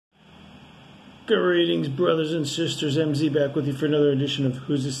Greetings, brothers and sisters. MZ back with you for another edition of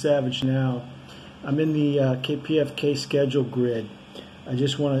Who's the Savage Now. I'm in the KPFK schedule grid. I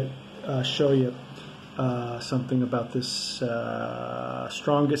just want to show you something about this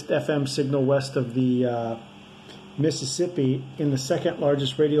strongest FM signal west of the Mississippi in the second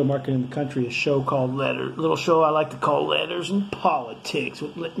largest radio market in the country. A show called little show I like to call Letters and Politics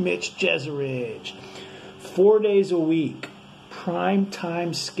with Mitch, Jeserich. 4 days a week. Prime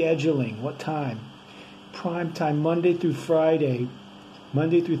time scheduling. What time? Prime time, Monday through Friday,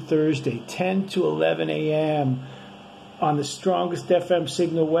 Monday through Thursday, 10 to 11 a.m. on the strongest FM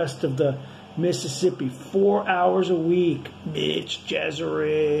signal west of the Mississippi. 4 hours a week. Mitch,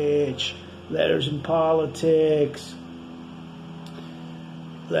 Jeserich, Letters and Politics.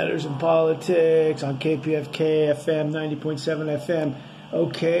 Letters and Politics on KPFK FM, 90.7 FM.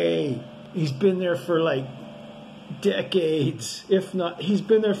 Okay, he's been there for like decades, if not, he's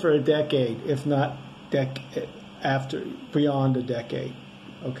been there for a decade, if not beyond a decade.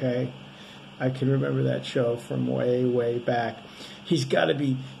 Okay, I can remember that show from way back. He's got to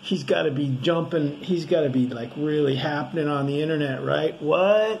be jumping. He's got to be like really happening on the internet, right?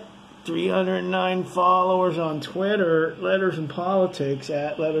 What? 309 followers on Twitter. Letters and Politics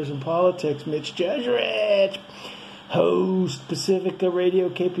at Letters and Politics. Mitch Jeserich, host Pacifica Radio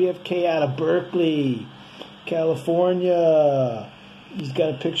KPFK out of Berkeley, California. He's got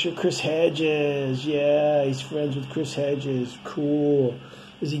a picture of Chris Hedges. Yeah, he's friends with Chris Hedges. Cool.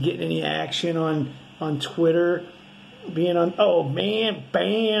 Is he getting any action on Twitter? Being on, oh man,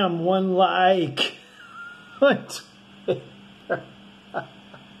 bam, 1 like. What?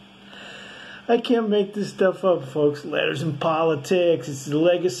 I can't make this stuff up, folks. Letters and Politics. It's the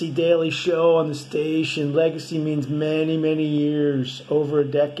Legacy Daily Show on the station. Legacy means many years. Over a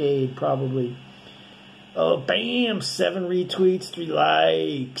decade, probably. Oh, bam! 7 retweets, 3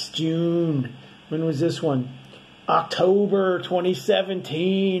 likes. June. When was this one? October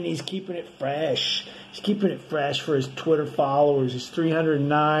 2017. He's keeping it fresh. He's keeping it fresh for his Twitter followers. It's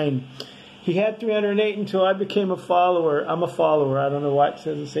 309. He had 308 until I became a follower. I'm a follower. I don't know why it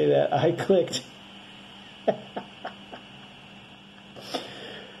doesn't say that. I clicked.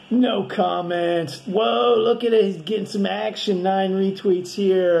 No comments. Whoa, look at it. He's getting some action. 9 retweets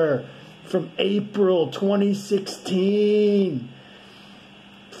here from April 2016.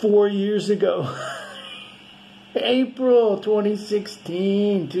 4 years ago. April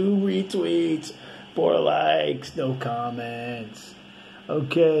 2016. 2 retweets. 4 likes. No comments.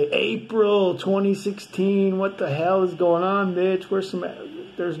 Okay, April 2016. What the hell is going on, Mitch? There's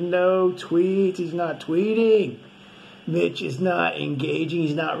no tweets. He's not tweeting. Mitch is not engaging.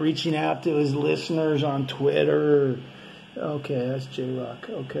 He's not reaching out to his listeners on Twitter. Okay, that's J-Rock.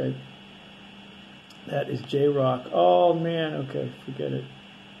 Okay. That is J-Rock. Oh, man. Okay, forget it.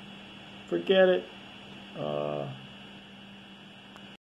 Forget it.